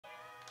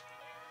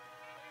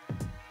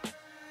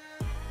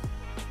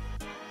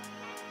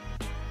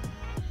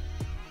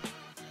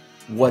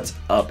What's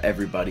up,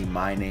 everybody?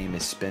 My name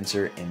is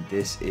Spencer and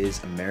this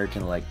is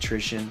American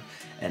Electrician,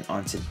 and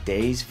on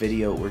today's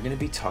video we're going to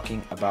be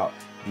talking about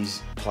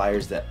these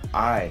pliers that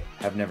I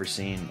have never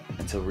seen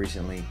until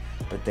recently,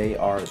 but they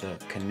are the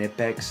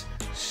Knipex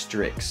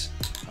Strix,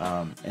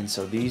 and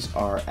so these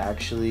are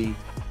actually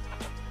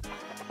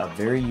a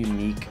very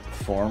unique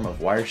form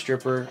of wire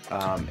stripper.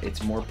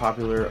 It's more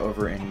popular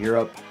over in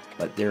Europe,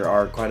 but there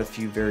are quite a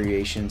few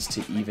variations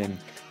to even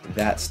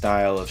that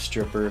style of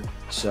stripper,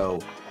 so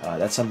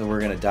that's something we're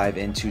going to dive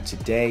into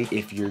today.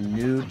 If you're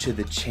new to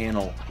the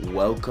channel,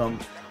 welcome.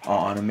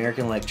 On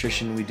American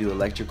Electrician, we do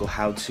electrical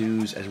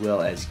how-tos as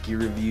well as gear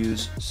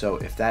reviews, so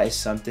if that is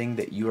something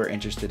that you are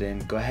interested in,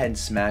 go ahead and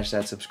smash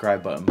that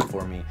subscribe button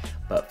for me.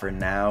 But for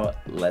now,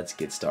 let's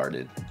get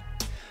started.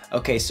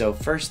 Okay, so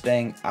first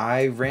thing,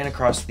 I ran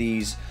across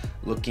these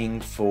looking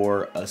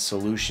for a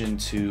solution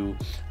to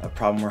a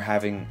problem we're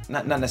having.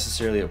 Not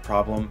necessarily a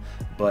problem,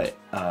 but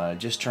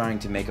just trying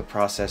to make a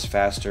process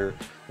faster.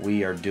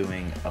 We are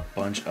doing a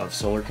bunch of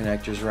solar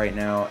connectors right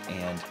now,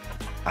 and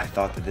I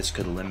thought that this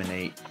could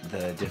eliminate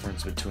the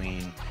difference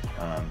between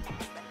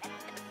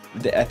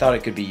I thought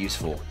it could be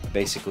useful,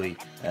 basically,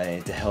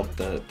 to help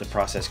the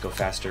process go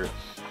faster,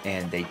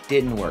 and they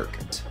didn't work.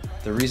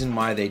 The reason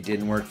why they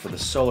didn't work for the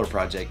solar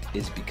project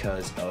is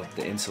because of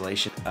the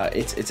insulation.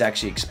 It's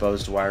actually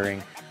exposed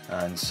wiring,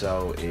 and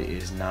so it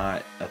is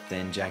not a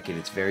thin jacket.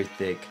 It's very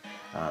thick.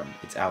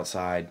 It's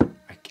outside.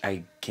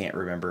 I can't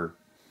remember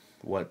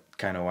what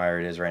kind of wire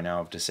it is right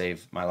now to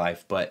save my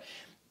life, but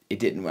it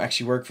didn't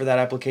actually work for that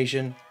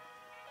application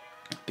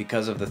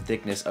because of the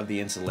thickness of the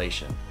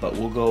insulation. But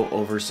we'll go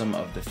over some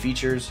of the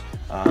features.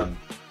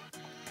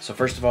 So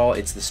first of all,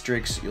 it's the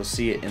Strix. You'll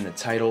see it in the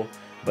title.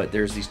 But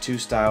there's these two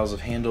styles of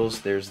handles.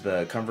 There's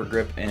the comfort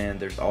grip and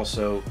there's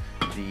also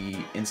the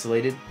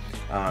insulated.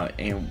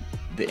 And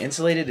the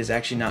insulated is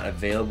actually not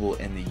available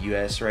in the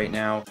US right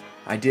now.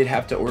 I did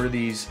have to order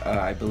these,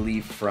 I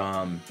believe,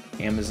 from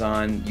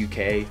Amazon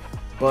UK,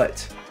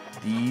 but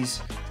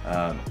these,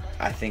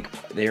 I think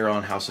they're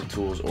on House of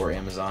Tools or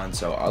Amazon,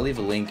 so I'll leave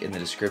a link in the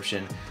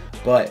description.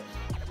 But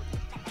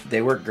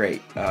they work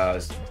great,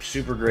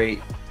 super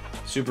great,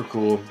 super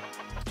cool.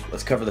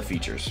 Let's cover the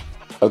features.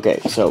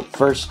 Okay, so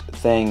first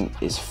thing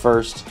is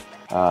first,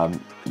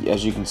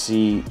 as you can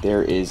see,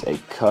 there is a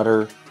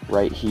cutter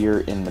right here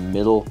in the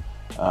middle,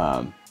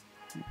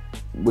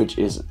 which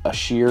is a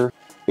shear.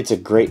 It's a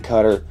great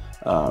cutter,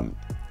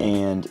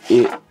 and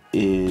it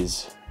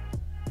is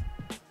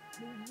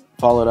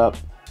followed up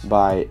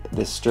by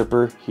this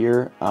stripper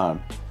here.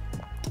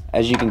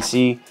 As you can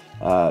see,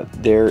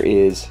 there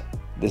is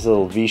this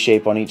little V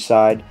shape on each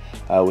side,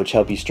 which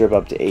help you strip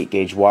up to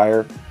 8-gauge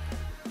wire.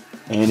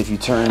 And if you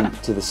turn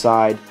to the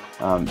side,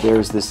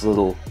 there's this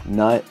little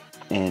nut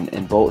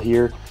and bolt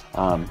here,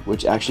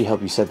 which actually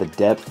help you set the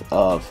depth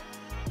of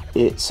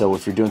it. So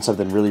if you're doing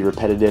something really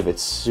repetitive,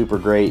 it's super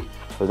great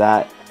for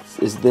that.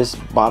 This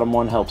bottom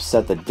one helps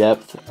set the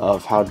depth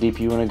of how deep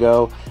you want to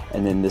go,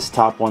 and then this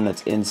top one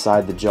that's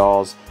inside the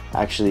jaws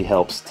actually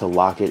helps to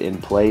lock it in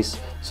place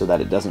so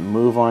that it doesn't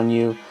move on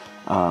you.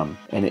 And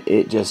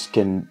it just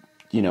can,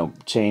 you know,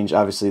 change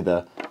obviously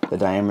the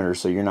diameter,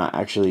 so you're not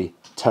actually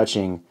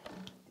touching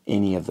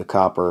any of the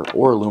copper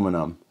or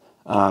aluminum.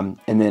 And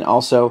then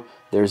also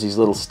there's these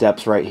little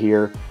steps right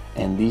here,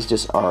 and these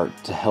just are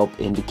to help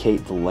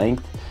indicate the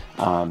length.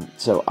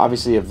 So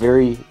obviously a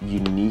very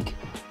unique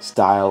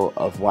style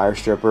of wire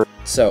stripper.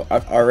 So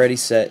I've already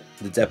set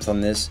the depth on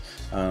this,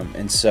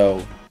 and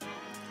so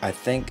I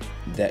think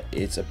that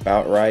it's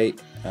about right.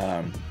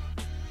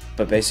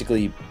 But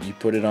basically you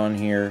put it on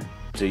here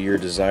to your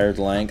desired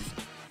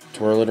length,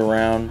 twirl it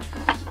around.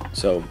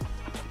 So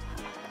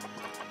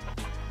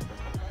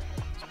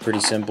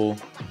pretty simple.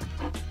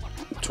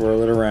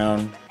 Twirl it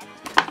around,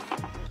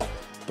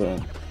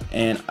 boom.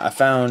 And I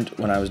found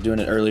when I was doing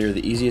it earlier,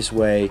 the easiest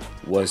way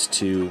was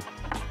to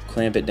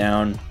clamp it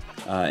down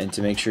and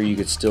to make sure you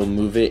could still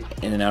move it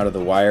in and out of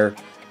the wire,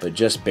 but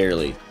just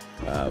barely.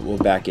 We'll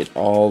back it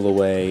all the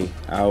way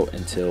out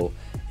until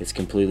it's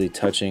completely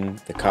touching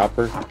the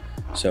copper,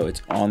 so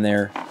it's on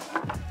there.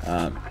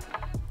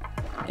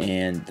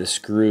 And the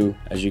screw,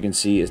 as you can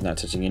see, is not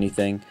touching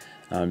anything.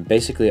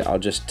 Basically, I'll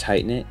just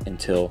tighten it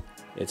until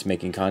it's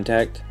making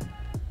contact.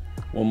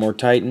 One more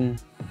tighten.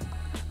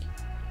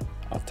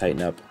 I'll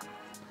tighten up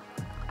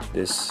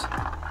this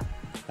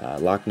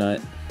lock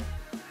nut,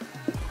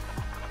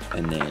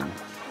 and then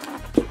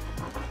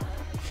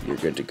you're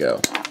good to go.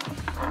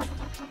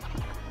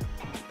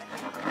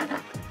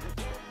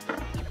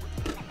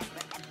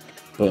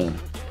 Boom.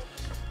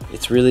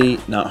 It's really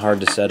not hard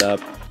to set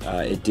up.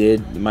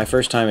 My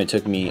first time it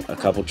took me a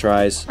couple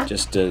tries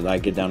just to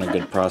like get down a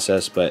good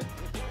process, but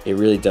it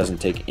really doesn't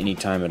take any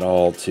time at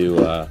all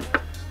to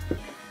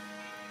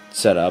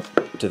set up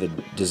to the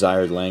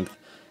desired length.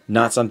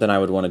 Not something I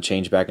would want to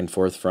change back and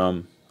forth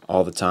from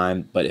all the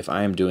time, but if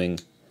I am doing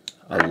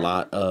a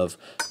lot of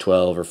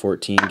 12 or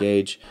 14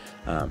 gauge,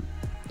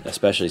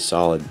 especially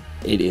solid,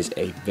 it is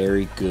a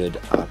very good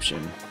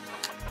option.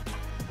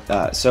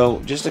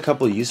 So just a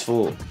couple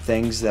useful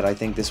things that I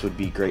think this would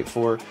be great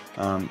for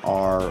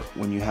are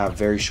when you have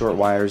very short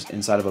wires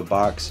inside of a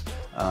box,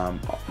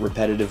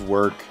 repetitive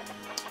work,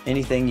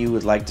 anything you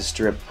would like to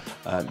strip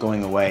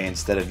going away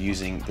instead of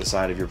using the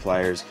side of your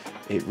pliers.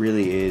 It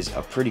really is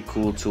a pretty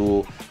cool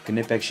tool.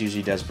 Knipex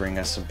usually does bring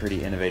us some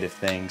pretty innovative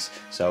things,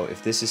 so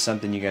if this is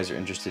something you guys are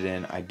interested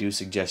in, I do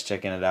suggest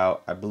checking it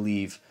out. I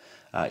believe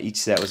each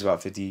set was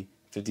about $50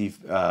 or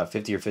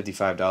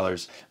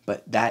 $55.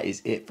 But that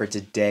is it for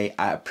today.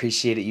 I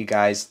appreciate it, you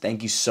guys.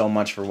 Thank you so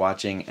much for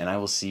watching, and I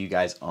will see you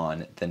guys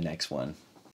on the next one.